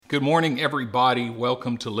Good morning, everybody.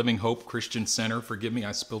 Welcome to Living Hope Christian Center. Forgive me,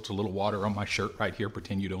 I spilt a little water on my shirt right here.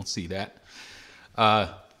 Pretend you don't see that.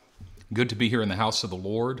 Good to be here in the house of the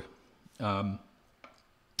Lord. I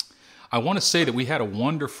want to say that we had a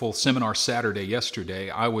wonderful seminar Saturday yesterday.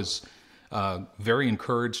 I was very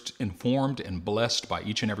encouraged, informed, and blessed by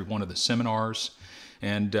each and every one of the seminars.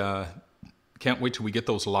 And can't wait till we get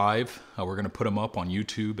those live. We're going to put them up on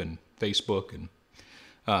YouTube and Facebook, and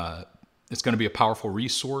it's going to be a powerful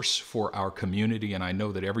resource for our community, and I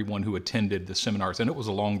know that everyone who attended the seminars, and it was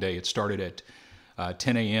a long day. It started at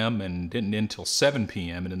 10 a.m. and didn't end until 7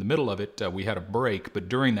 p.m., and in the middle of it, we had a break, but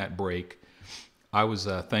during that break, I was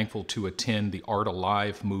thankful to attend the Art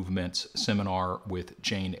Alive Movement's seminar with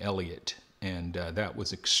Jane Elliott, and that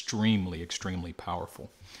was extremely, extremely powerful.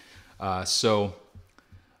 So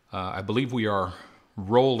I believe we are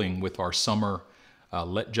rolling with our summer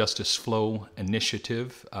Let Justice Flow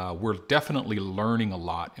initiative. We're definitely learning a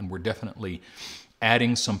lot, and we're definitely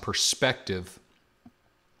adding some perspective.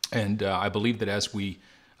 And I believe that as we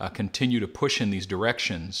continue to push in these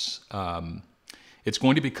directions, it's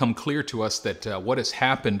going to become clear to us that what has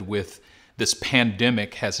happened with this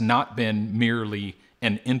pandemic has not been merely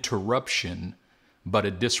an interruption, but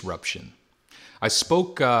a disruption. I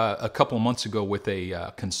spoke a couple of months ago with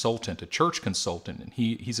a consultant, a church consultant, and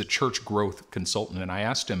he's a church growth consultant, and I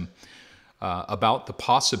asked him about the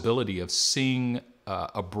possibility of seeing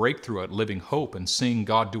a breakthrough at Living Hope and seeing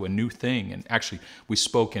God do a new thing. And actually, we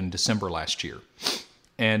spoke in December last year.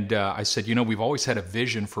 And I said, you know, we've always had a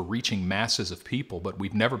vision for reaching masses of people, but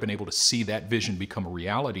we've never been able to see that vision become a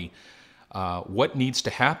reality. What needs to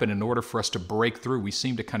happen in order for us to break through? We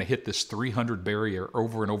seem to kind of hit this 300 barrier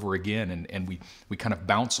over and over again, and we kind of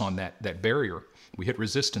bounce on that barrier. We hit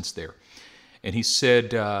resistance there. And he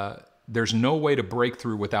said, there's no way to break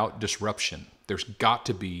through without disruption. There's got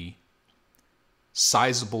to be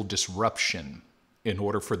sizable disruption in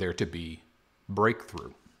order for there to be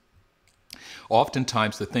breakthrough.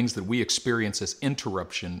 Oftentimes, the things that we experience as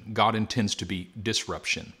interruption, God intends to be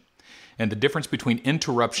disruption. And the difference between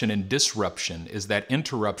interruption and disruption is that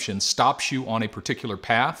interruption stops you on a particular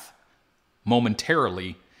path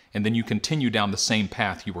momentarily, and then you continue down the same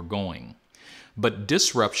path you were going. But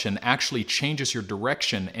disruption actually changes your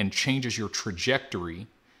direction and changes your trajectory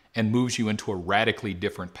and moves you into a radically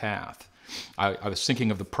different path. I was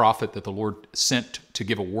thinking of the prophet that the Lord sent to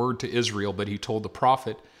give a word to Israel, but he told the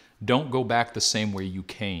prophet, don't go back the same way you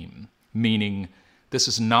came, meaning this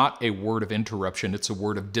is not a word of interruption, it's a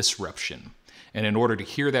word of disruption. And in order to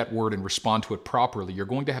hear that word and respond to it properly, you're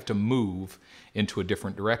going to have to move into a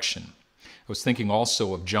different direction. I was thinking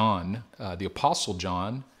also of John, the Apostle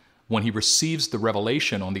John, when he receives the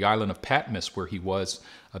revelation on the island of Patmos where he was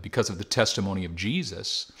because of the testimony of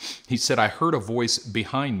Jesus. He said, I heard a voice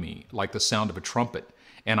behind me like the sound of a trumpet,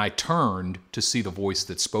 and I turned to see the voice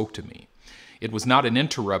that spoke to me. It was not an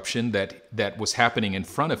interruption that was happening in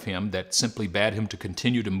front of him that simply bade him to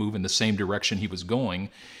continue to move in the same direction he was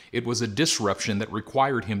going. It was a disruption that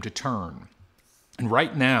required him to turn. And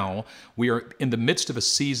right now, we are in the midst of a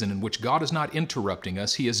season in which God is not interrupting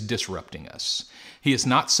us, He is disrupting us. He is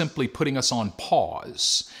not simply putting us on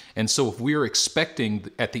pause. And so if we are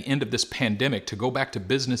expecting at the end of this pandemic to go back to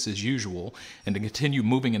business as usual and to continue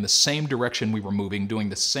moving in the same direction we were moving, doing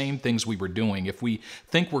the same things we were doing, if we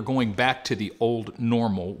think we're going back to the old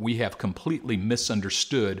normal, we have completely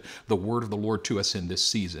misunderstood the word of the Lord to us in this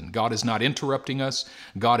season. God is not interrupting us,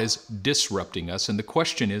 God is disrupting us. And the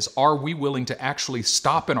question is, are we willing to actually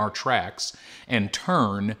stop in our tracks and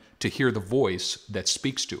turn to hear the voice that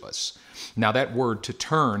speaks to us? Now, that word to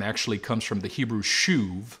turn actually comes from the Hebrew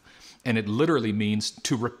shuv, and it literally means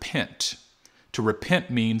to repent. To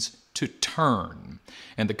repent means to turn.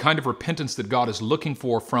 And the kind of repentance that God is looking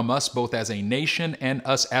for from us, both as a nation and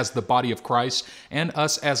us as the body of Christ and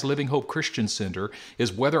us as Living Hope Christian Center,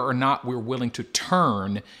 is whether or not we're willing to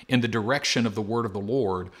turn in the direction of the word of the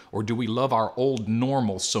Lord, or do we love our old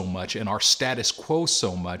normal so much and our status quo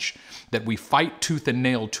so much that we fight tooth and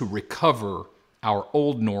nail to recover our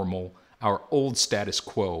old normal, our old status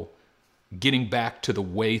quo, getting back to the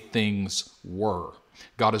way things were.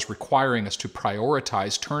 God is requiring us to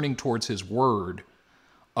prioritize turning towards His Word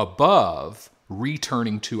above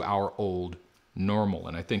returning to our old normal.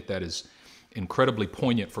 And I think that is incredibly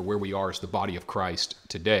poignant for where we are as the body of Christ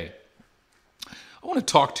today. I want to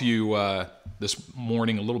talk to you this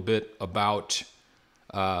morning a little bit about,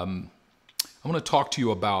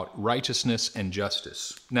 righteousness and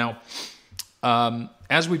justice. Now,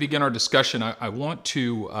 as we begin our discussion, I want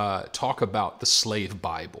to talk about the slave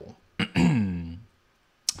Bible.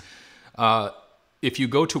 if you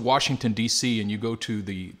go to Washington, D.C., and you go to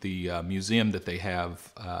the museum that they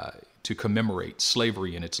have to commemorate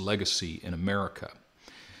slavery and its legacy in America,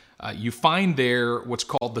 you find there what's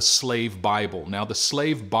called the Slave Bible. Now, the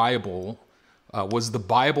Slave Bible was the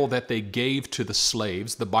Bible that they gave to the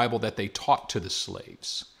slaves, the Bible that they taught to the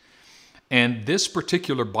slaves. And this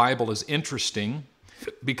particular Bible is interesting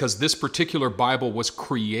because this particular Bible was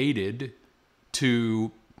created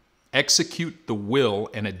to execute the will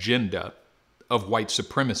and agenda of white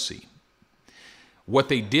supremacy. What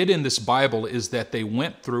they did in this Bible is that they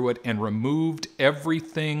went through it and removed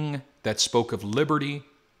everything that spoke of liberty,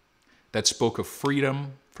 that spoke of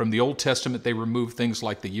freedom. From the Old Testament, they removed things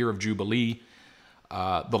like the year of Jubilee,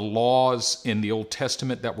 the laws in the Old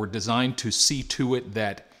Testament that were designed to see to it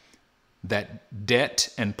that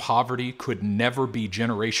debt and poverty could never be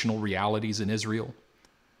generational realities in Israel,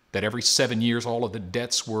 that every 7 years all of the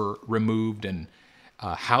debts were removed, and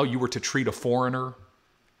how you were to treat a foreigner,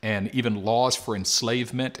 and even laws for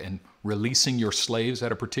enslavement and releasing your slaves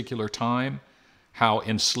at a particular time, how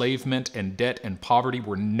enslavement and debt and poverty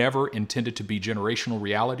were never intended to be generational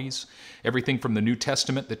realities. Everything from the New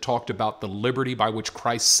Testament that talked about the liberty by which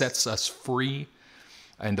Christ sets us free,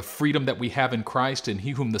 and the freedom that we have in Christ, and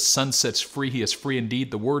he whom the Son sets free, he is free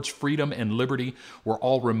indeed. The words freedom and liberty were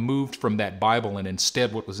all removed from that Bible, and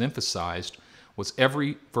instead what was emphasized was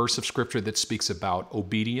every verse of Scripture that speaks about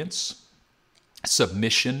obedience,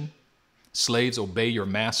 submission, slaves, obey your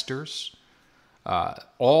masters.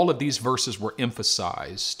 All of these verses were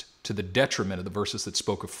emphasized to the detriment of the verses that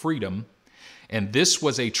spoke of freedom, and this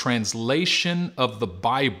was a translation of the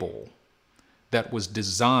Bible that was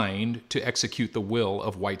designed to execute the will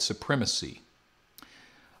of white supremacy.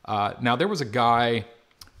 Now, there was a guy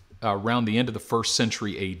around the end of the 1st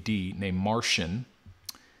century A.D. named Marcion,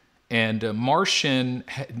 and Marcion,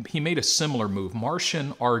 he made a similar move.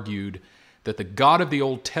 Marcion argued that the God of the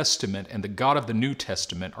Old Testament and the God of the New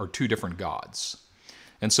Testament are two different gods.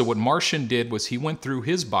 And so what Marcion did was he went through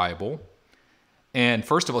his Bible, and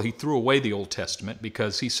first of all, he threw away the Old Testament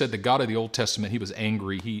because he said the God of the Old Testament, he was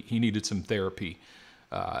angry, he needed some therapy.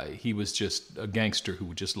 He was just a gangster who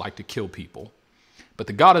would just like to kill people. But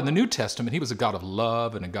the God of the New Testament, he was a God of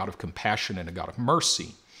love and a God of compassion and a God of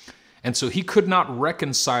mercy. And so he could not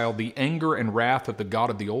reconcile the anger and wrath of the God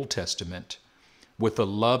of the Old Testament with the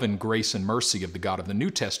love and grace and mercy of the God of the New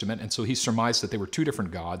Testament. And so he surmised that they were two different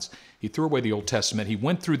gods. He threw away the Old Testament. He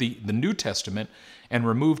went through the New Testament and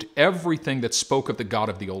removed everything that spoke of the God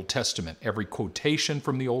of the Old Testament, every quotation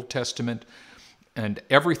from the Old Testament, and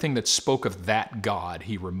everything that spoke of that God.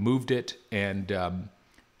 He removed it, and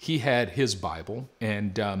he had his Bible,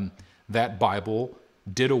 and that Bible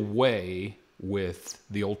did away with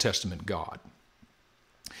the Old Testament God.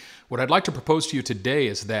 What I'd like to propose to you today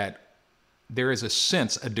is that there is a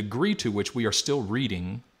sense, a degree to which we are still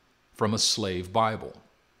reading from a slave Bible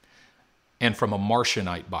and from a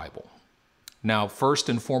Marcionite Bible. Now, first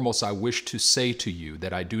and foremost, I wish to say to you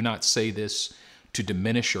that I do not say this to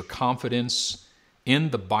diminish your confidence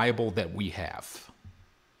in the Bible that we have.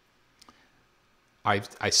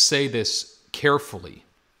 I say this carefully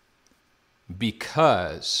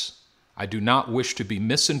because I do not wish to be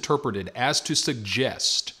misinterpreted as to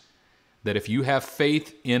suggest that if you have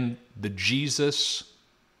faith in the Jesus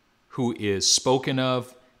who is spoken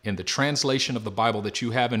of in the translation of the Bible that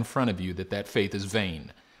you have in front of you, that faith is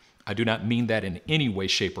vain. I do not mean that in any way,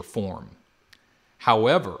 shape, or form.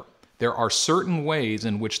 However, there are certain ways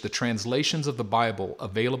in which the translations of the Bible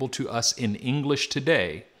available to us in English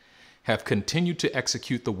today have continued to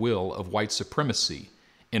execute the will of white supremacy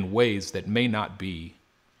in ways that may not be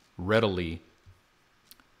readily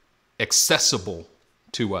accessible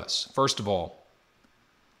to us. First of all,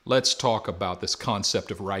 let's talk about this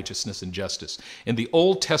concept of righteousness and justice. In the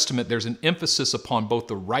Old Testament, there's an emphasis upon both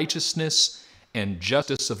the righteousness and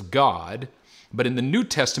justice of God, but in the New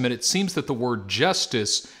Testament, it seems that the word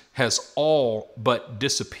justice has all but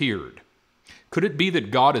disappeared. Could it be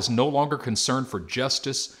that God is no longer concerned for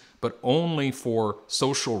justice, but only for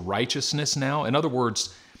social righteousness now? In other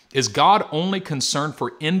words, is God only concerned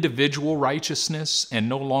for individual righteousness and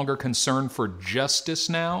no longer concerned for justice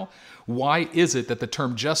now? Why is it that the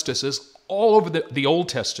term justice is all over the Old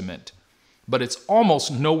Testament, but it's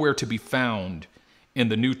almost nowhere to be found in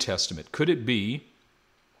the New Testament? Could it be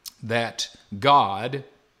that God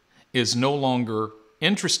is no longer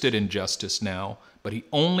interested in justice now, but he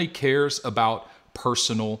only cares about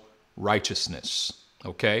personal righteousness?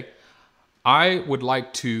 Okay? I would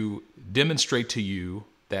like to demonstrate to you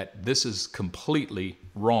that this is completely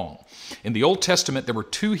wrong. In the Old Testament, there were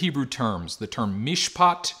two Hebrew terms, the term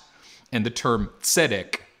mishpat and the term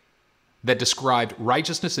tzedek. that described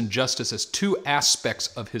righteousness and justice as two aspects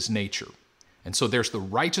of his nature. And so there's the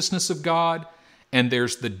righteousness of God and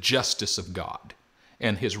there's the justice of God.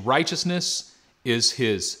 And his righteousness is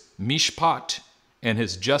his mishpat and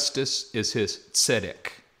his justice is his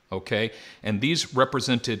tzedek. Okay? And these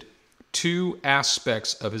represented two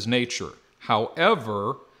aspects of his nature.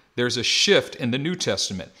 However, there's a shift in the New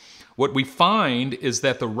Testament. What we find is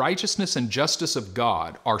that the righteousness and justice of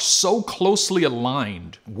God are so closely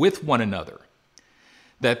aligned with one another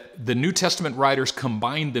that the New Testament writers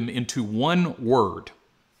combine them into one word.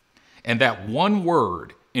 And that one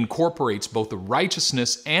word incorporates both the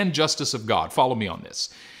righteousness and justice of God. Follow me on this.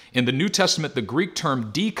 In the New Testament, the Greek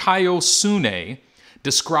term dikaiosune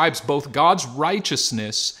describes both God's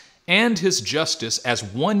righteousness and his justice as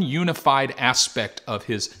one unified aspect of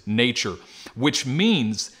his nature, which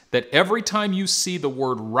means that every time you see the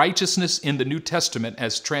word righteousness in the New Testament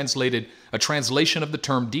as translated, a translation of the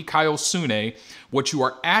term dikaiosune, what you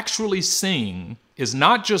are actually seeing is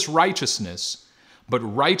not just righteousness, but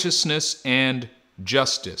righteousness and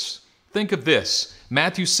justice. Think of this,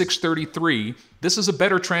 Matthew 6:33, this is a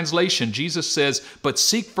better translation. Jesus says, "But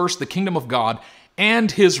seek first the kingdom of God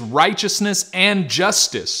and his righteousness and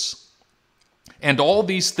justice, and all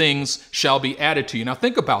these things shall be added to you." Now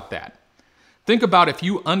think about that. Think about if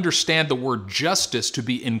you understand the word justice to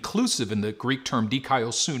be inclusive in the Greek term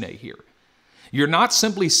dikaiosune here. You're not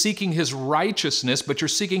simply seeking his righteousness, but you're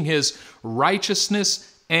seeking his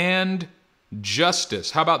righteousness and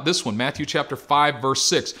justice. How about this one? Matthew chapter 5, verse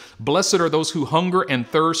 6. "Blessed are those who hunger and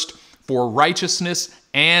thirst for righteousness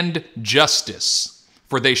and justice,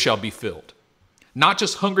 for they shall be filled." Not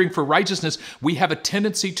just hungering for righteousness, we have a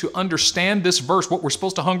tendency to understand this verse. What we're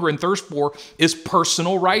supposed to hunger and thirst for is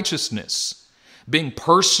personal righteousness, being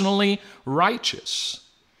personally righteous.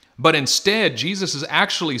 But instead, Jesus is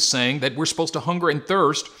actually saying that we're supposed to hunger and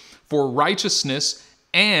thirst for righteousness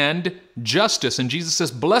and justice. And Jesus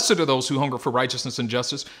says, "Blessed are those who hunger for righteousness and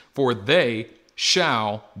justice, for they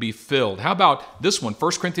shall be filled." How about this one?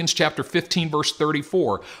 1 Corinthians chapter 15, verse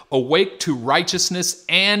 34. "Awake to righteousness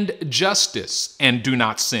and justice, and do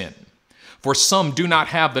not sin. For some do not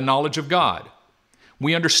have the knowledge of God."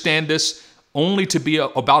 We understand this only to be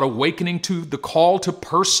about awakening to the call to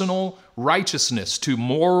personal righteousness, to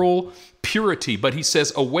moral purity. But he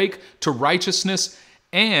says, awake to righteousness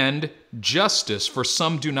and justice, for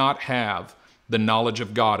some do not have the knowledge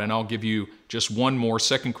of God. And I'll give you just one more,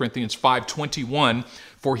 2 Corinthians 5:21,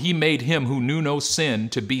 "For he made him who knew no sin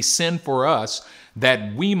to be sin for us,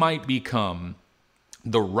 that we might become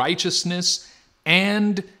the righteousness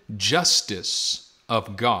and justice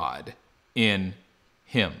of God in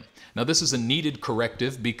him." Now, this is a needed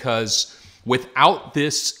corrective because without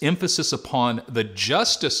this emphasis upon the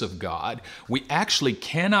justice of God, we actually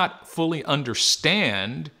cannot fully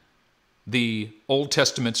understand the Old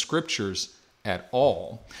Testament scriptures at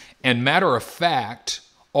all. And matter of fact,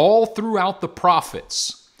 all throughout the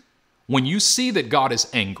prophets, when you see that God is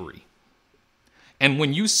angry, and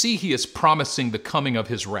when you see he is promising the coming of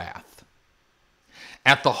his wrath,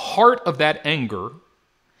 at the heart of that anger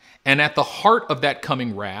and at the heart of that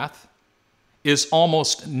coming wrath is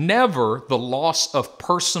almost never the loss of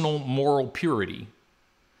personal moral purity,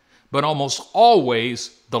 but almost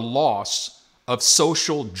always the loss of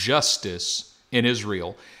social justice in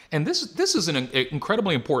Israel. And this is an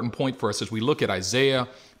incredibly important point for us as we look at Isaiah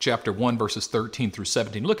chapter 1, verses 13 through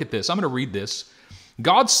 17. Look at this. I'm going to read this.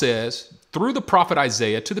 God says, through the prophet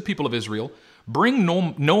Isaiah to the people of Israel, "Bring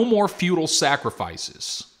no more futile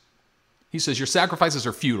sacrifices." He says, your sacrifices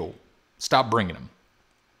are futile. Stop bringing them.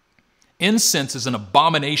 "Incense is an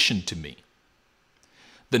abomination to me.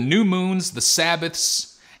 The new moons, the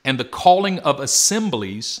Sabbaths, and the calling of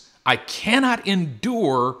assemblies, I cannot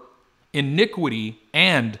endure iniquity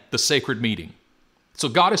and the sacred meeting." So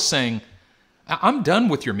God is saying, I'm done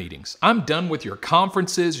with your meetings. I'm done with your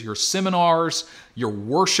conferences, your seminars, your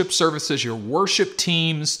worship services, your worship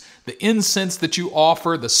teams, the incense that you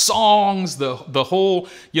offer, the songs, the whole,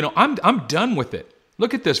 I'm done with it.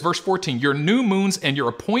 Look at this, verse 14. "Your new moons and your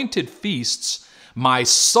appointed feasts, my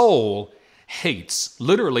soul hates."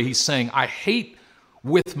 Literally, he's saying, I hate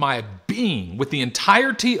with my being, with the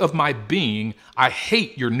entirety of my being, I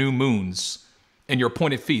hate your new moons and your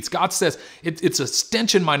appointed feasts. God says, it's a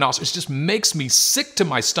stench in my nostrils. It just makes me sick to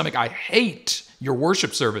my stomach. I hate your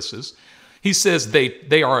worship services. He says,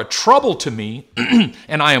 they are a trouble to me,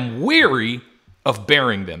 and I am weary of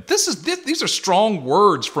bearing them. These are strong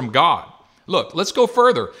words from God. Look, let's go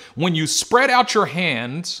further. "When you spread out your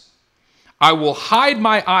hands, I will hide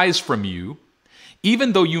my eyes from you.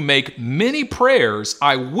 Even though you make many prayers,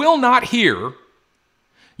 I will not hear.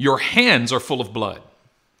 Your hands are full of blood."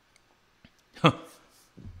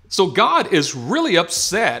 So God is really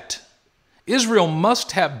upset. Israel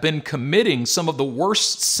must have been committing some of the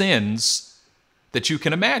worst sins that you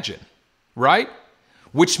can imagine, right?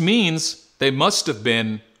 Which means they must have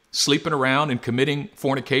been sleeping around and committing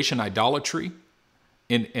fornication, idolatry,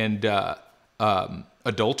 and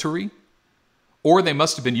adultery, or they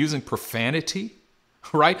must have been using profanity,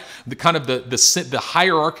 right? The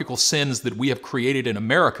hierarchical sins that we have created in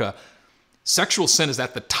America. Sexual sin is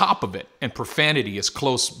at the top of it, and profanity is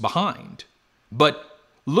close behind. But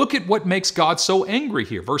look at what makes God so angry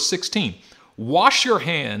here. Verse 16, wash your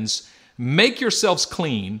hands, make yourselves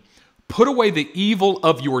clean, put away the evil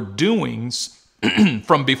of your doings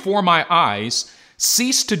from before my eyes,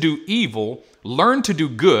 cease to do evil, learn to do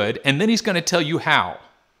good, and then he's going to tell you how.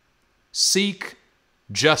 Seek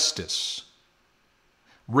justice.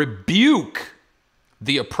 Rebuke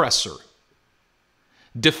the oppressor.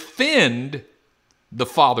 Defend the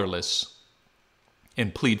fatherless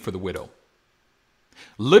and plead for the widow.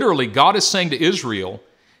 Literally, God is saying to Israel,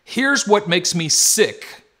 here's what makes me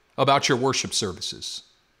sick about your worship services.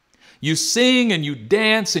 You sing and you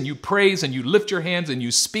dance and you praise and you lift your hands and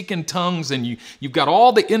you speak in tongues and you've got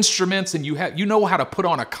all the instruments and you know how to put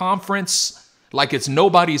on a conference like it's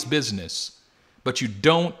nobody's business, but you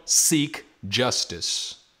don't seek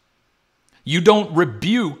justice. You don't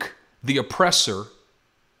rebuke the oppressor.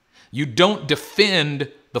 You don't defend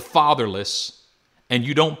the fatherless, and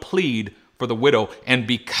you don't plead for the widow. And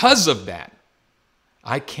because of that,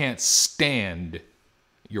 I can't stand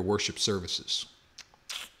your worship services.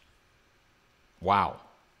 Wow.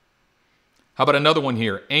 How about another one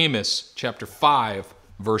here? Amos chapter 5,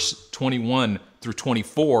 verse 21 through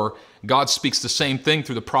 24. God speaks the same thing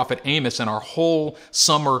through the prophet Amos, and our whole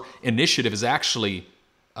summer initiative is actually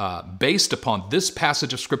based upon this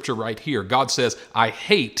passage of scripture right here. God says,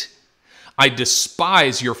 I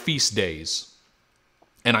despise your feast days,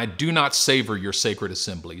 and I do not savor your sacred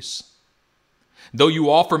assemblies. Though you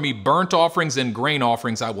offer me burnt offerings and grain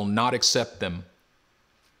offerings, I will not accept them,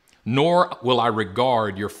 nor will I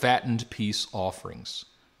regard your fattened peace offerings.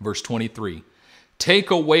 Verse 23, take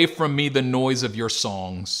away from me the noise of your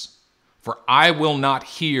songs, for I will not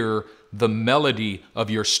hear the melody of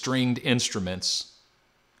your stringed instruments,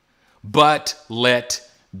 but let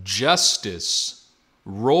justice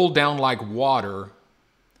roll down like water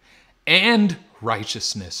and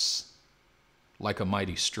righteousness like a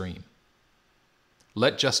mighty stream.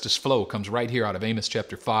 Let justice flow comes right here out of Amos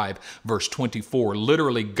chapter 5, verse 24.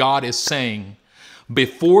 Literally, God is saying,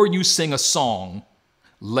 before you sing a song,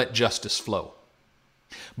 let justice flow.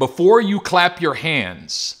 Before you clap your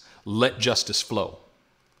hands, let justice flow.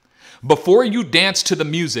 Before you dance to the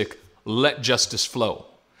music, let justice flow.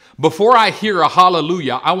 Before I hear a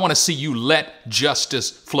hallelujah, I want to see you let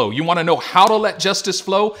justice flow. You want to know how to let justice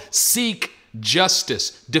flow? Seek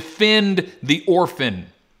justice. Defend the orphan,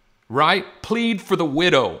 right? Plead for the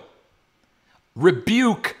widow.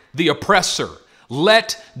 Rebuke the oppressor.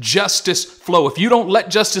 Let justice flow. If you don't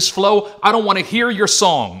let justice flow, I don't want to hear your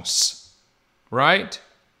songs, right?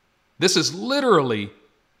 This is literally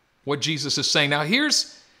what Jesus is saying. Now,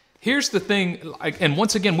 Here's the thing, and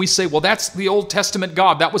once again we say, well, that's the Old Testament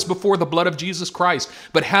God. That was before the blood of Jesus Christ.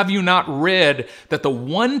 But have you not read that the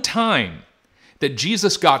one time that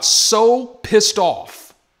Jesus got so pissed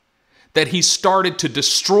off that he started to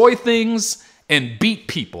destroy things and beat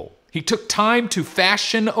people, he took time to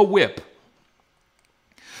fashion a whip,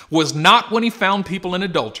 was not when he found people in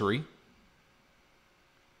adultery,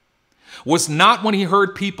 was not when he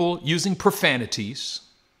heard people using profanities,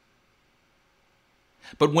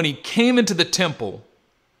 but when he came into the temple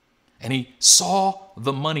and he saw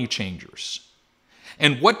the money changers.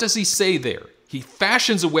 And what does he say there? He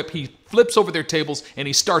fashions a whip, he flips over their tables, and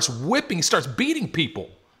he starts whipping, he starts beating people.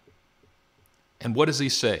 And what does he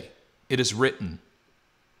say? It is written,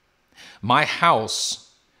 my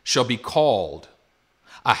house shall be called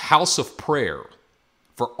a house of prayer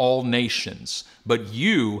for all nations, but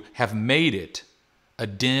you have made it a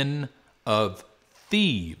den of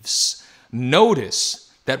thieves. Notice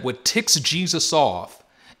that what ticks Jesus off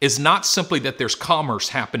is not simply that there's commerce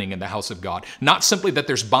happening in the house of God, not simply that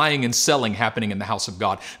there's buying and selling happening in the house of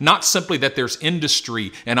God, not simply that there's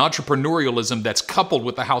industry and entrepreneurialism that's coupled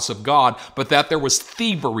with the house of God, but that there was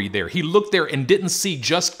thievery there. He looked there and didn't see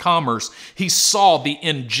just commerce. He saw the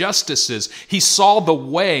injustices. He saw the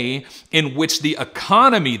way in which the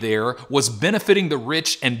economy there was benefiting the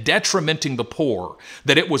rich and detrimenting the poor,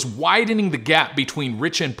 that it was widening the gap between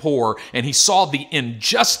rich and poor, and he saw the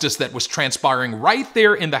injustice that was transpiring right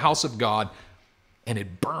there in the house of God, and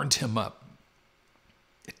it burned him up.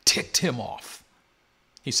 It ticked him off.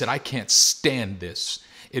 He said, I can't stand this.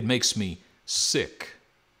 It makes me sick.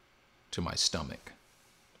 to my stomach.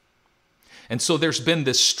 And so there's been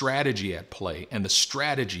this strategy at play, and the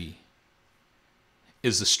strategy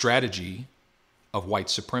is the strategy of white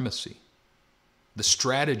supremacy. The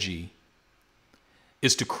strategy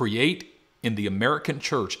is to create in the American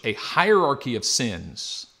church a hierarchy of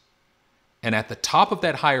sins, and at the top of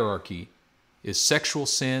that hierarchy is sexual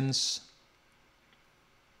sins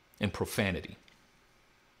and profanity.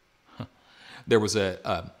 There was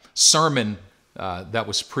a sermon that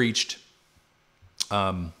was preached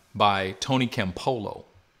by Tony Campolo,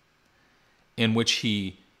 in which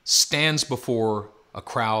he stands before a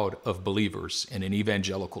crowd of believers in an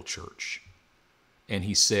evangelical church. And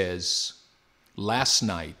he says, "Last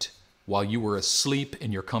night, while you were asleep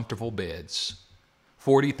in your comfortable beds,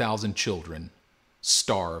 40,000 children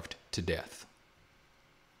starved to death."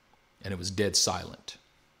 And it was dead silent.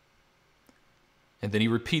 And then he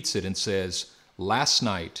repeats it and says, "Last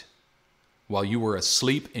night, while you were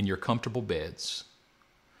asleep in your comfortable beds,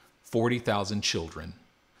 40,000 children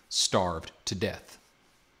starved to death."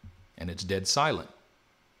 And it's dead silent.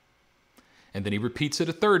 And then he repeats it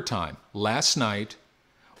a third time. "Last night,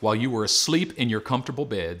 while you were asleep in your comfortable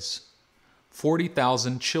beds,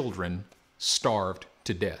 40,000 children starved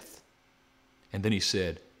to death." And then he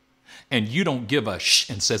said, "And you don't give a sh,"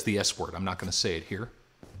 and says the S word. I'm not going to say it here,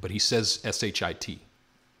 but he says S-H-I-T.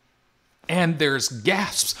 And there's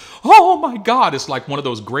gasps. Oh my God, it's like one of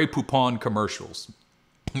those Grey Poupon commercials,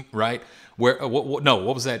 right? Where, what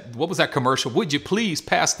was that? What was that commercial? "Would you please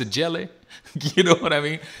pass the jelly?" You know what I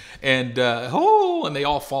mean? And and they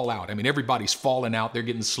all fall out. I mean, everybody's falling out. They're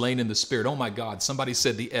getting slain in the spirit. Oh my God, somebody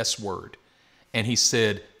said the S word. And he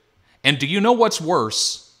said, "And do you know what's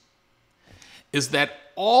worse? Is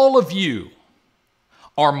that all of you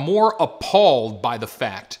are more appalled by the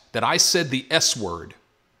fact that I said the S word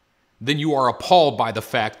than you are appalled by the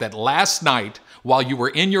fact that last night, while you were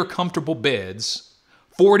in your comfortable beds,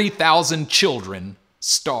 40,000 children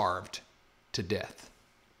starved to death."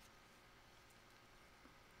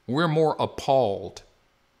 We're more appalled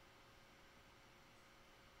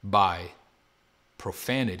by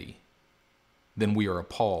profanity than we are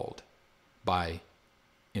appalled by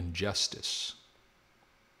injustice.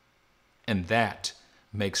 And that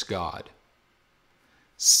makes God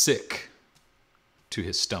sick to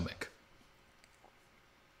his stomach.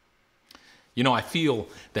 You know, I feel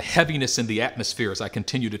the heaviness in the atmosphere as I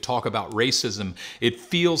continue to talk about racism. It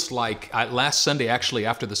feels like last Sunday, actually,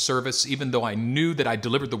 after the service, even though I knew that I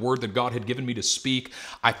delivered the word that God had given me to speak,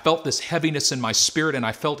 I felt this heaviness in my spirit, and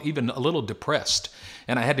I felt even a little depressed.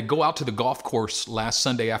 And I had to go out to the golf course last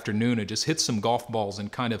Sunday afternoon and just hit some golf balls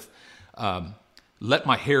and kind of let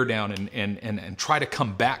my hair down and try to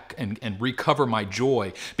come back and recover my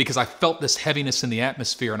joy, because I felt this heaviness in the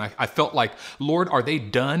atmosphere. And I felt like, Lord, are they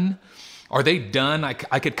done? Are they done? I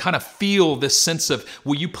could kind of feel this sense of,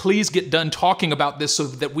 will you please get done talking about this so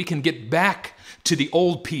that we can get back to the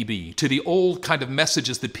old PB, to the old kind of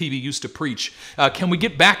messages that PB used to preach? Can we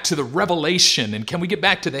get back to the revelation? And can we get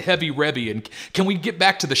back to the heavy Rebbe? And can we get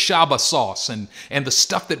back to the Shaba sauce and the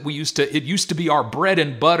stuff that it used to be our bread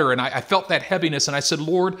and butter? And I felt that heaviness, and I said,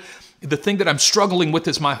 Lord, the thing that I'm struggling with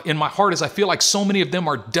in my heart is I feel like so many of them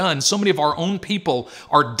are done. So many of our own people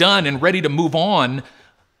are done and ready to move on.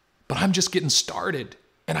 But I'm just getting started,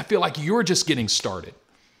 and I feel like you're just getting started.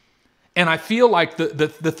 And I feel like the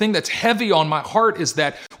thing that's heavy on my heart is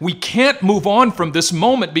that we can't move on from this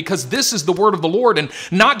moment, because this is the word of the Lord. And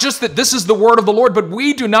not just that this is the word of the Lord, but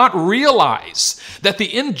we do not realize that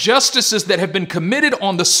the injustices that have been committed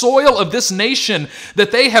on the soil of this nation,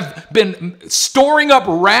 that they have been storing up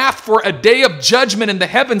wrath for a day of judgment in the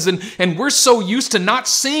heavens. And we're so used to not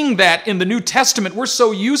seeing that in the New Testament. We're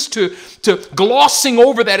so used to glossing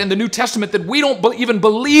over that in the New Testament that we don't even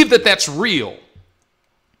believe that that's real.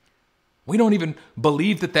 We don't even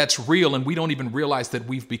believe that that's real, and we don't even realize that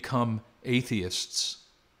we've become atheists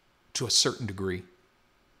to a certain degree.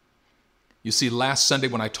 You see, last Sunday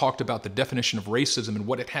when I talked about the definition of racism and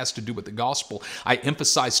what it has to do with the gospel, I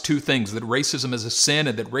emphasized two things: that racism is a sin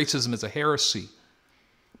and that racism is a heresy.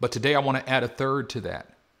 But today I want to add a third to that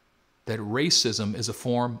racism is a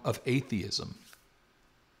form of atheism.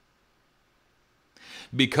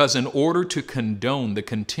 Because in order to condone the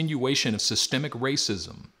continuation of systemic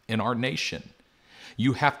racism in our nation,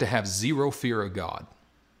 you have to have zero fear of God.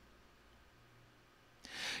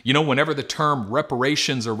 You know, whenever the term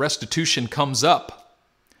reparations or restitution comes up,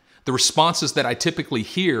 the responses that I typically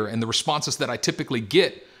hear and the responses that I typically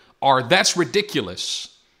get are, "That's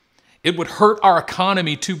ridiculous. It would hurt our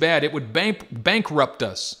economy too bad. It would bankrupt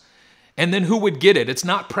us." And then who would get it? It's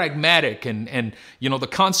not pragmatic. And the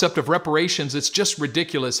concept of reparations, it's just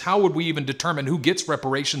ridiculous. How would we even determine who gets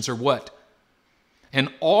reparations or what? And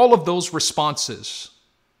all of those responses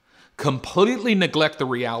completely neglect the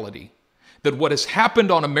reality that what has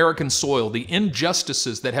happened on American soil, the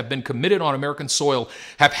injustices that have been committed on American soil,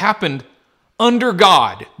 have happened under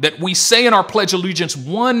God. That we say in our Pledge of Allegiance,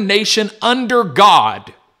 one nation under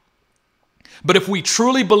God. But if we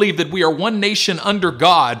truly believe that we are one nation under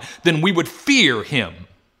God, then we would fear Him.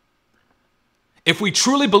 If we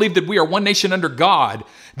truly believe that we are one nation under God,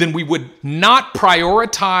 then we would not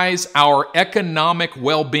prioritize our economic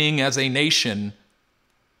well-being as a nation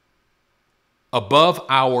above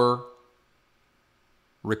our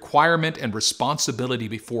requirement and responsibility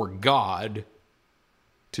before God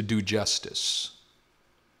to do justice.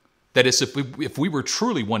 That is, if we were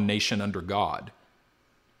truly one nation under God,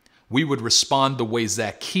 we would respond the way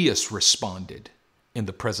Zacchaeus responded in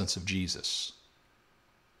the presence of Jesus.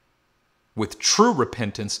 With true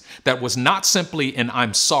repentance that was not simply an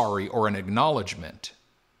I'm sorry or an acknowledgement,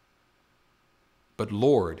 but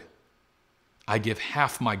Lord, I give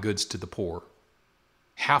half my goods to the poor.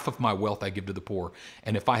 Half of my wealth I give to the poor.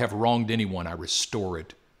 And if I have wronged anyone, I restore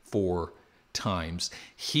it 4 times.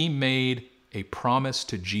 He made a promise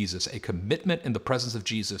to Jesus, a commitment in the presence of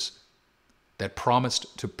Jesus that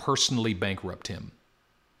promised to personally bankrupt him.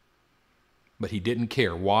 But he didn't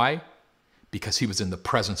care. Why? Because he was in the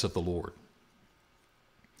presence of the Lord.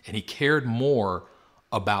 And he cared more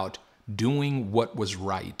about doing what was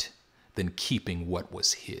right than keeping what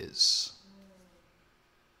was his.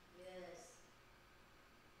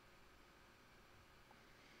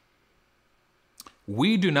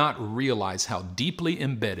 We do not realize how deeply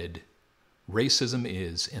embedded racism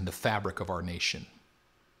is in the fabric of our nation.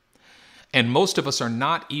 And most of us are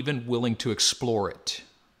not even willing to explore it.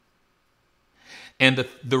 And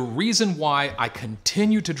the reason why I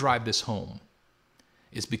continue to drive this home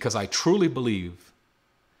is because I truly believe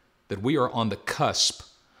that we are on the cusp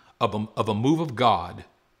of a move of God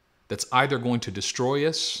that's either going to destroy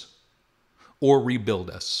us or rebuild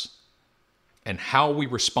us. And how we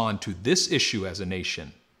respond to this issue as a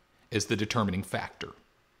nation is the determining factor.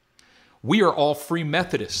 We are all Free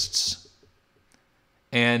Methodists.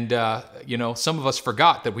 And, some of us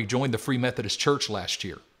forgot that we joined the Free Methodist Church last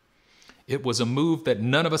year. It was a move that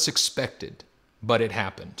none of us expected, but it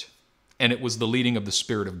happened. And it was the leading of the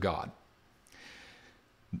Spirit of God.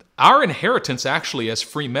 Our inheritance, actually, as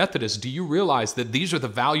Free Methodists, do you realize that these are the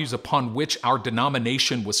values upon which our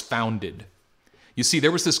denomination was founded? You see,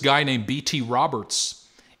 there was this guy named B.T. Roberts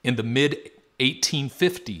in the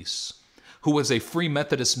mid-1850s who was a Free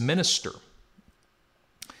Methodist minister.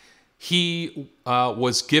 He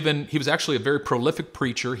was actually a very prolific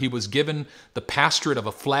preacher. He was given the pastorate of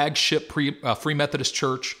a flagship Free Methodist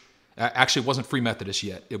church. Actually, it wasn't Free Methodist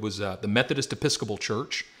yet. It was the Methodist Episcopal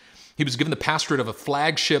Church. He was given the pastorate of a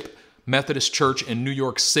flagship Methodist church in New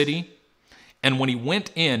York City. And when he went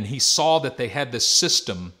in, he saw that they had this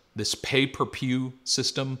system, this pay-per-pew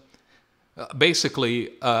system.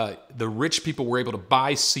 Basically, the rich people were able to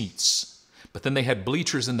buy seats, but then they had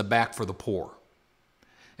bleachers in the back for the poor.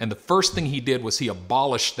 And the first thing he did was he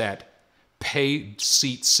abolished that pay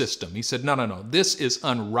seat system. He said, no, this is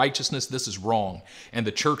unrighteousness, this is wrong. And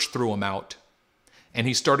the church threw him out. And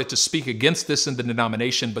he started to speak against this in the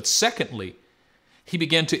denomination. But secondly, he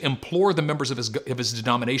began to implore the members of his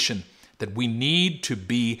denomination that we need to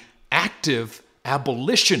be active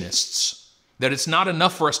abolitionists. That it's not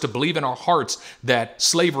enough for us to believe in our hearts that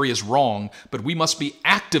slavery is wrong, but we must be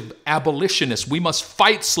active abolitionists. We must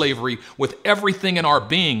fight slavery with everything in our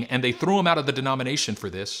being. And they threw him out of the denomination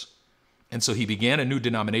for this. And so he began a new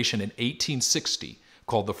denomination in 1860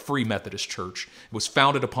 called the Free Methodist Church. It was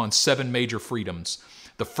founded upon 7 major freedoms.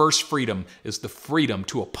 The first freedom is the freedom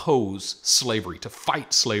to oppose slavery, to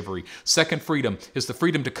fight slavery. Second freedom is the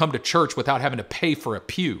freedom to come to church without having to pay for a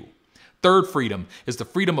pew. Third freedom is the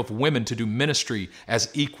freedom of women to do ministry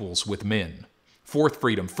as equals with men. Fourth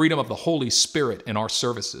freedom, freedom of the Holy Spirit in our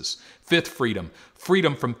services. Fifth freedom,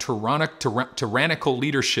 freedom from tyrannical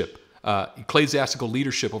leadership, ecclesiastical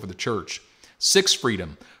leadership over the church. Sixth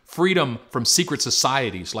freedom, freedom from secret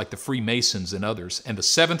societies like the Freemasons and others. And the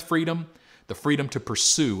seventh freedom, the freedom to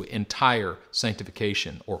pursue entire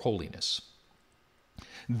sanctification or holiness.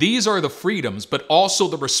 These are the freedoms, but also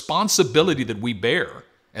the responsibility that we bear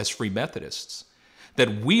as Free Methodists,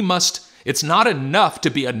 that we must, it's not enough to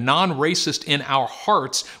be a non-racist in our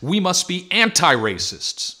hearts, we must be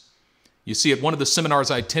anti-racists. You see, at one of the seminars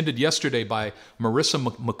I attended yesterday by Marissa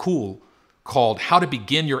McCool called How to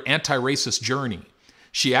Begin Your Anti-Racist Journey,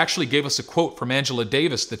 She actually gave us a quote from Angela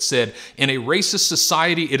Davis that said, "In a racist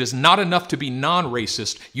society, it is not enough to be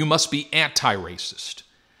non-racist. You must be anti-racist."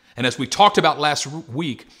 And as we talked about last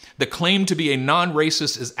week, the claim to be a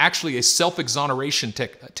non-racist is actually a self-exoneration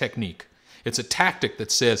technique. It's a tactic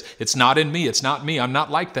that says, it's not in me, it's not me, I'm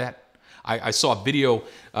not like that. I saw a video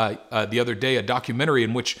the other day, a documentary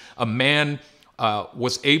in which a man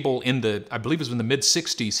was able I believe it was in the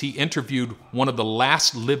mid-60s, he interviewed one of the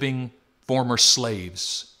last living former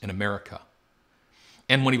slaves in America.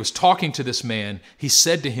 And when he was talking to this man, he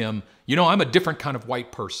said to him, "You know, I'm a different kind of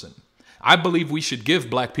white person. I believe we should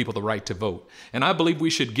give black people the right to vote. And I believe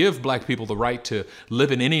we should give black people the right to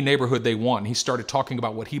live in any neighborhood they want." And he started talking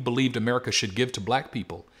about what he believed America should give to black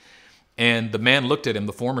people. And the man looked at him,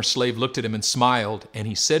 the former slave looked at him and smiled, and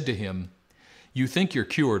he said to him, "You think you're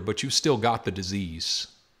cured, but you still got the disease."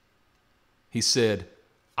 He said,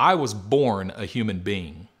 "I was born a human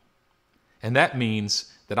being. And that means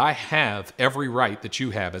that I have every right that you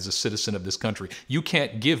have as a citizen of this country. You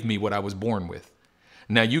can't give me what I was born with.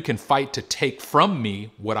 Now, you can fight to take from me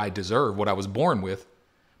what I deserve, what I was born with,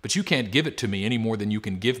 but you can't give it to me any more than you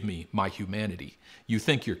can give me my humanity. You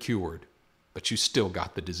think you're cured, but you still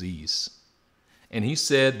got the disease." And he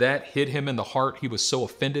said that hit him in the heart. He was so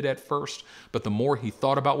offended at first, but the more he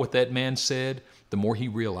thought about what that man said, the more he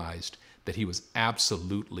realized that he was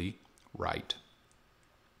absolutely right.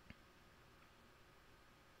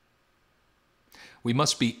 We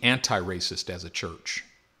must be anti-racist as a church,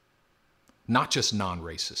 not just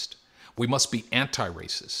non-racist. We must be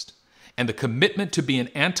anti-racist. And the commitment to being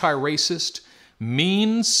anti-racist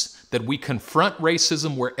means that we confront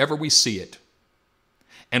racism wherever we see it.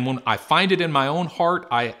 And when I find it in my own heart,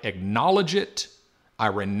 I acknowledge it, I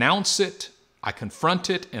renounce it, I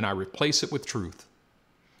confront it, and I replace it with truth.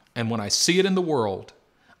 And when I see it in the world,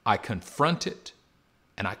 I confront it,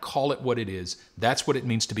 and I call it what it is. That's what it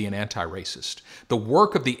means to be an anti-racist. The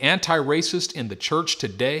work of the anti-racist in the church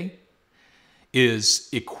today is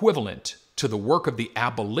equivalent to the work of the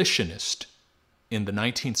abolitionist in the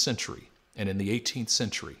 19th century and in the 18th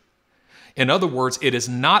century. In other words, it is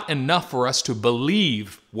not enough for us to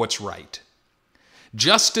believe what's right.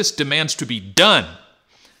 Justice demands to be done.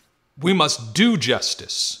 We must do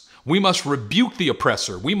justice. We must rebuke the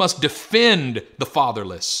oppressor. We must defend the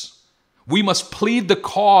fatherless. We must plead the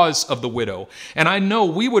cause of the widow. And I know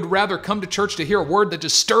we would rather come to church to hear a word that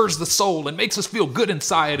just stirs the soul and makes us feel good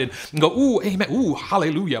inside and go, "Ooh, amen, ooh,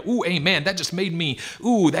 hallelujah, ooh, amen. That just made me,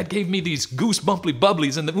 ooh, that gave me these goosebumply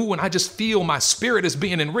bubblies and ooh, and I just feel my spirit is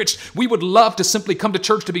being enriched." We would love to simply come to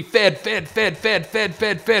church to be fed.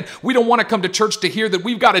 We don't want to come to church to hear that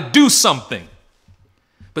we've got to do something.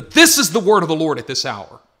 But this is the word of the Lord at this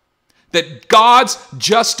hour, that God's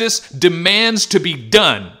justice demands to be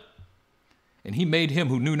done. And he made him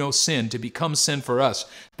who knew no sin to become sin for us,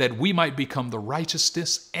 that we might become the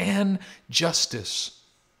righteousness and justice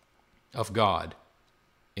of God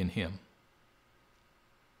in him.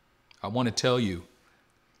 I want to tell you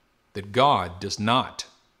that God does not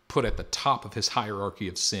put at the top of his hierarchy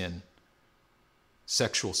of sin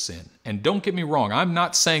sexual sin. And don't get me wrong, I'm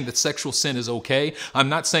not saying that sexual sin is okay. I'm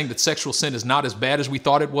not saying that sexual sin is not as bad as we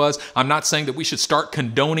thought it was. I'm not saying that we should start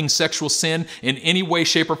condoning sexual sin in any way,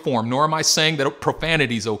 shape, or form, nor am I saying that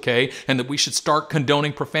profanity is okay and that we should start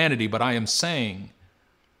condoning profanity. But I am saying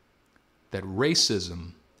that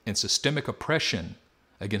racism and systemic oppression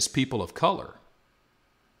against people of color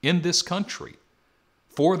in this country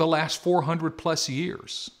for the last 400 plus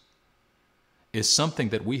years is something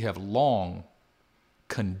that we have long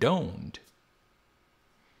condoned.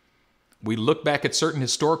 We look back at certain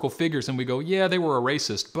historical figures and we go, yeah, they were a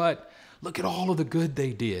racist, but look at all of the good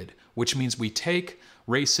they did, which means we take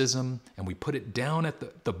racism and we put it down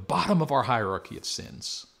at the bottom of our hierarchy of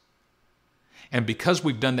sins. And because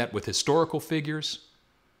we've done that with historical figures,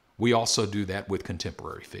 we also do that with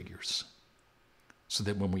contemporary figures. So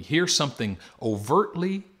that when we hear something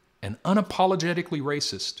overtly and unapologetically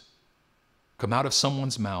racist come out of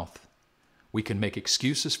someone's mouth, we can make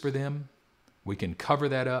excuses for them. We can cover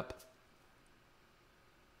that up.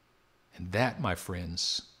 And that, my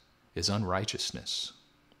friends, is unrighteousness.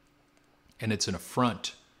 And it's an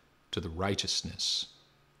affront to the righteousness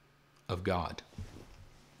of God.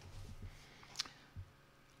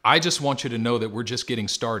 I just want you to know that we're just getting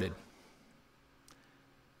started.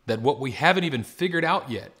 That what we haven't even figured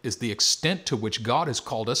out yet is the extent to which God has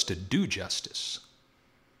called us to do justice.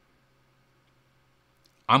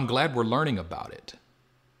 I'm glad we're learning about it.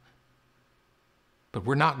 But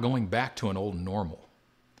we're not going back to an old normal.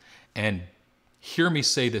 And hear me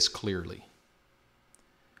say this clearly.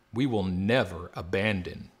 We will never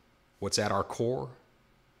abandon what's at our core,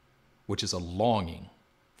 which is a longing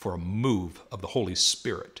for a move of the Holy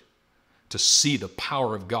Spirit, to see the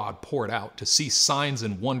power of God poured out, to see signs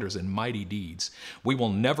and wonders and mighty deeds. We will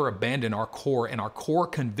never abandon our core and our core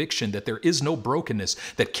conviction that there is no brokenness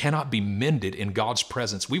that cannot be mended in God's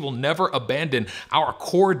presence. We will never abandon our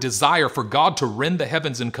core desire for God to rend the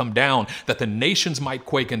heavens and come down, that the nations might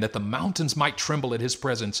quake and that the mountains might tremble at his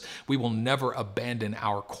presence. We will never abandon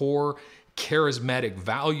our core charismatic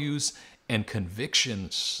values and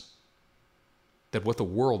convictions that what the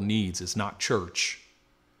world needs is not church,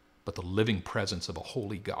 but the living presence of a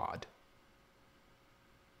holy God.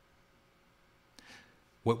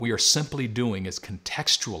 What we are simply doing is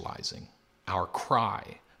contextualizing our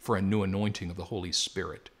cry for a new anointing of the Holy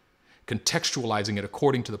Spirit, contextualizing it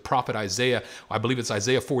according to the prophet Isaiah. I believe it's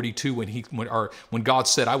Isaiah 42 when God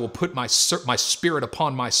said, I will put my spirit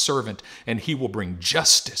upon my servant and he will bring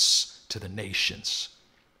justice to the nations.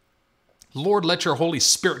 Lord, let your Holy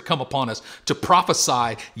Spirit come upon us to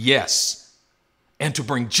prophesy, yes, and to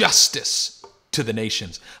bring justice to the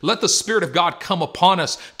nations. Let the Spirit of God come upon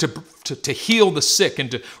us to heal the sick and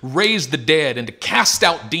to raise the dead and to cast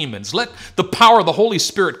out demons. Let the power of the Holy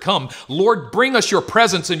Spirit come. Lord, bring us your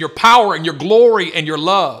presence and your power and your glory and your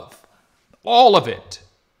love. All of it.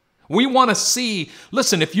 We want to see,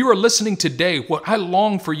 listen, if you are listening today, what I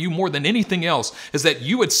long for you more than anything else is that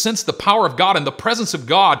you would sense the power of God and the presence of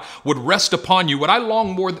God would rest upon you. What I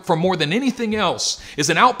long for more than anything else is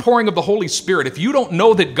an outpouring of the Holy Spirit. If you don't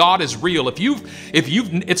know that God is real,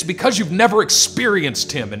 it's because you've never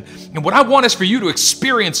experienced him. And what I want is for you to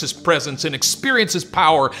experience his presence and experience his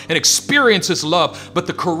power and experience his love. But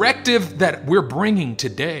the corrective that we're bringing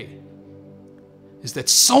today is that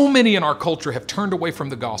so many in our culture have turned away from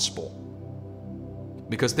the gospel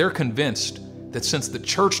because they're convinced that since the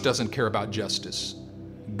church doesn't care about justice,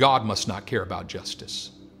 God must not care about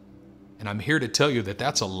justice. And I'm here to tell you that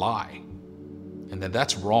that's a lie and that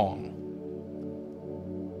that's wrong.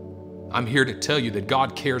 I'm here to tell you that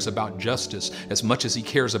God cares about justice as much as he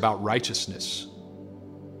cares about righteousness.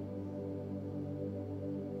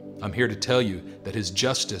 I'm here to tell you that his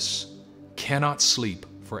justice cannot sleep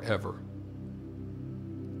forever,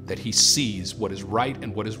 that he sees what is right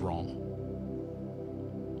and what is wrong.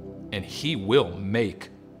 And he will make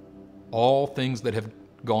all things that have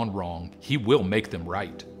gone wrong, he will make them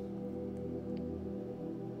right.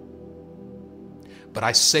 But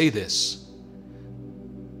I say this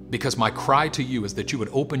because my cry to you is that you would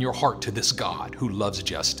open your heart to this God who loves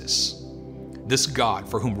justice, this God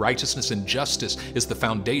for whom righteousness and justice is the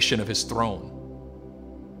foundation of his throne.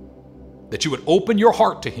 That you would open your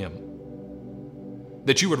heart to him,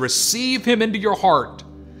 that you would receive him into your heart.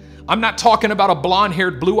 I'm not talking about a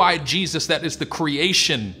blonde-haired, blue-eyed Jesus that is the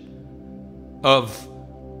creation of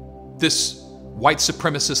this white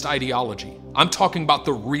supremacist ideology. I'm talking about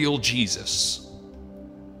the real Jesus.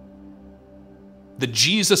 The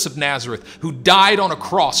Jesus of Nazareth who died on a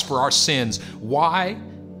cross for our sins. Why?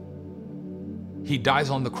 He dies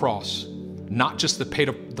on the cross, not just to pay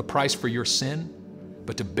the price for your sin,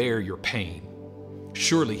 but to bear your pain.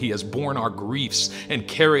 Surely he has borne our griefs and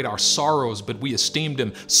carried our sorrows, but we esteemed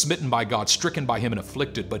him smitten by God, stricken by him and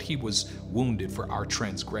afflicted. But he was wounded for our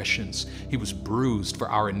transgressions. He was bruised for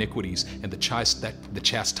our iniquities, and the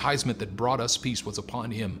chastisement that brought us peace was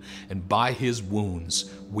upon him. And by his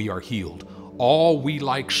wounds we are healed. All we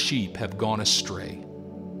like sheep have gone astray.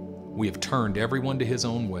 We have turned everyone to his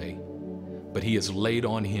own way, but he has laid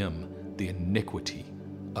on him the iniquity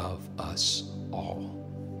of us all.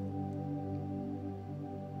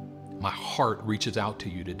 My heart reaches out to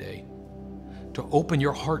you today to open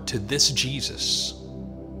your heart to this Jesus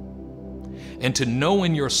and to know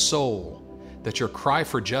in your soul that your cry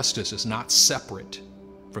for justice is not separate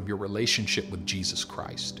from your relationship with Jesus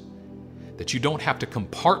Christ, that you don't have to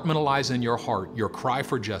compartmentalize in your heart your cry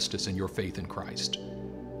for justice and your faith in Christ,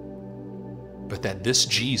 but that this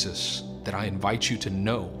Jesus that I invite you to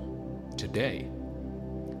know today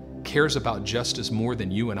cares about justice more than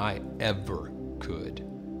you and I ever could,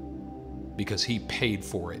 because he paid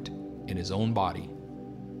for it in his own body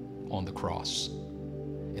on the cross.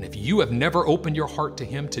 And if you have never opened your heart to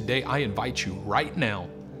him today, I invite you right now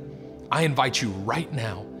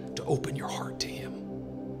to open your heart to him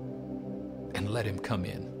and let him come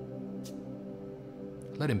in.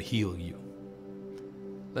 Let him heal you.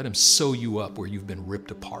 Let him sew you up where you've been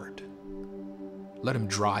ripped apart. Let him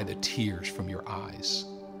dry the tears from your eyes.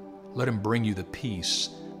 Let him bring you the peace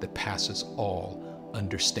that passes all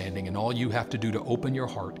understanding. And all you have to do to open your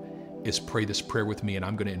heart is pray this prayer with me, and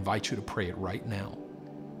I'm going to invite you to pray it right now.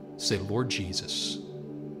 Say, Lord Jesus.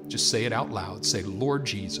 Just say it out loud. Say, Lord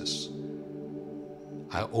Jesus,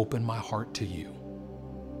 I open my heart to you.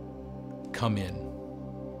 Come in.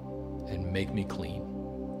 and make me clean.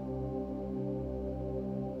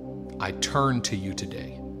 I turn to you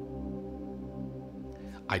today.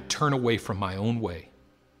 I turn away from my own way,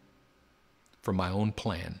 from my own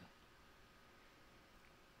plan,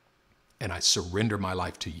 and I surrender my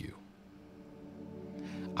life to you.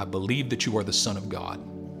 I believe that you are the Son of God.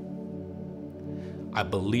 I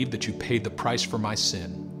believe that you paid the price for my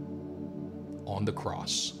sin on the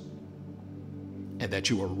cross, and that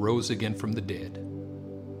you arose again from the dead.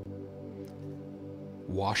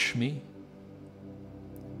 Wash me,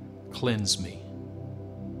 cleanse me.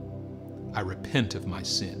 I repent of my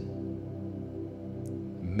sin.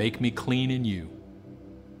 Make me clean in you,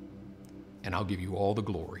 and I'll give you all the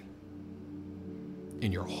glory.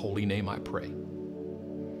 In your holy name I pray.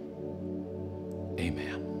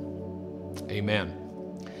 Amen. Amen.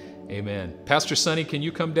 Amen. Pastor Sonny, can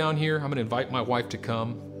you come down here? I'm going to invite my wife to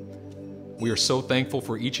come. We are so thankful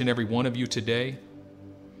for each and every one of you today.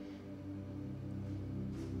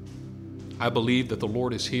 I believe that the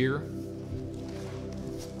Lord is here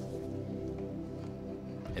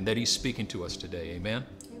and that He's speaking to us today. Amen.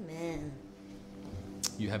 Amen.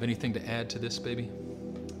 You have anything to add to this, baby?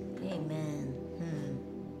 Amen.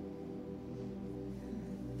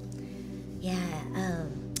 Yeah,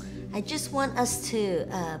 I just want us to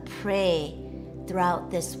pray throughout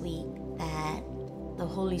this week that the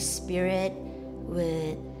Holy Spirit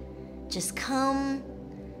would just come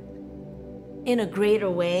in a greater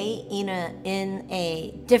way, in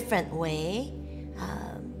a different way,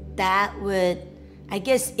 that would, I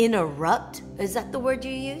guess, interrupt. Is that the word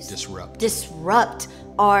you use? Disrupt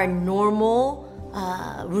our normal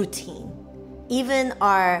routine, even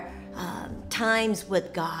our times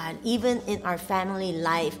with God, even in our family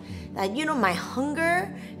life. That, my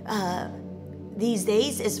hunger these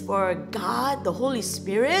days is for God, the Holy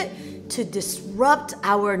Spirit, to disrupt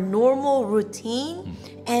our normal routine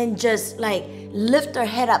and just like lift our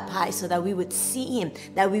head up high so that we would see Him,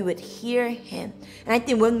 that we would hear Him. And I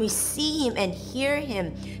think when we see Him and hear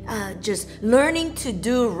Him, just learning to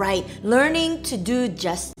do right, learning to do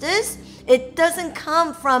justice, it doesn't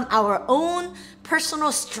come from our own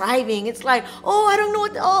personal striving. It's like, I don't know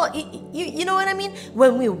what, you know what I mean?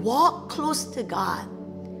 When we walk close to God,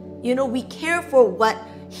 we care for what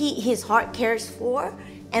His heart cares for.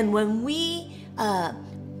 And when we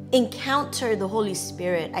encounter the Holy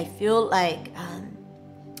Spirit, I feel like,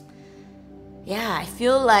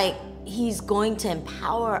 He's going to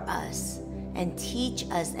empower us and teach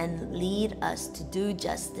us and lead us to do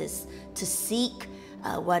justice, to seek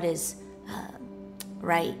what is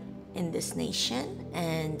right in this nation.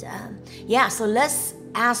 And so let's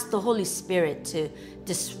ask the Holy Spirit to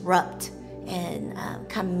disrupt and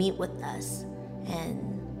come meet with us. And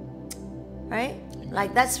right?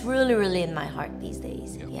 Like, that's really, really in my heart these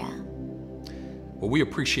days. Yep. Yeah. Well, we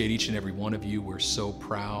appreciate each and every one of you. We're so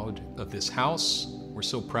proud of this house. We're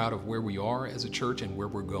so proud of where we are as a church and where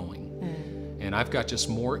we're going. And I've got just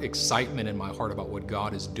more excitement in my heart about what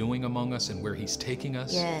God is doing among us and where He's taking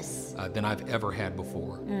us than I've ever had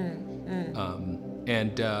before.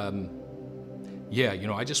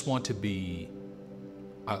 I just want to be,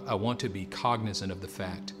 I want to be cognizant of the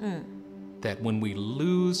fact that when we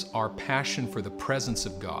lose our passion for the presence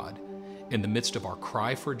of God in the midst of our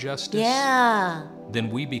cry for justice, then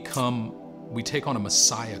we take on a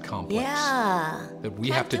Messiah complex. That we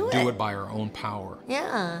have to do it by our own power.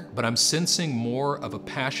 But I'm sensing more of a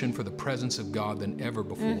passion for the presence of God than ever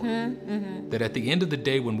before. That at the end of the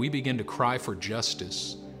day, when we begin to cry for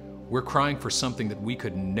justice, we're crying for something that we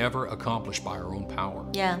could never accomplish by our own power.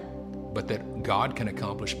 But that God can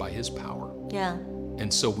accomplish by His power.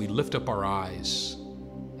 And so we lift up our eyes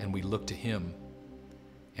and we look to Him,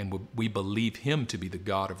 and we believe Him to be the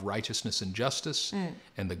God of righteousness and justice,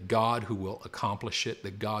 and the God who will accomplish it, the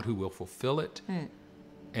God who will fulfill it.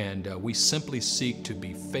 And we simply seek to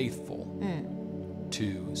be faithful,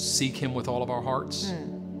 to seek Him with all of our hearts,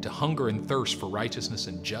 to hunger and thirst for righteousness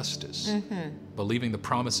and justice, believing the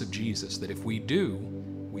promise of Jesus that if we do,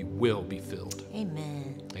 we will be filled.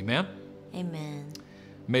 Amen. Amen? Amen.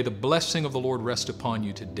 May the blessing of the Lord rest upon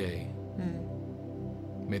you today.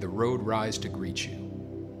 May the road rise to greet you.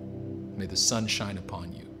 May the sun shine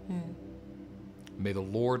upon you. May the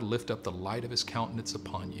Lord lift up the light of His countenance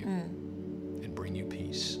upon you and bring you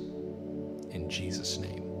peace. In Jesus'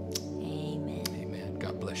 name. Amen. Amen.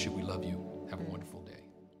 God bless you. We love you. Have a wonderful day.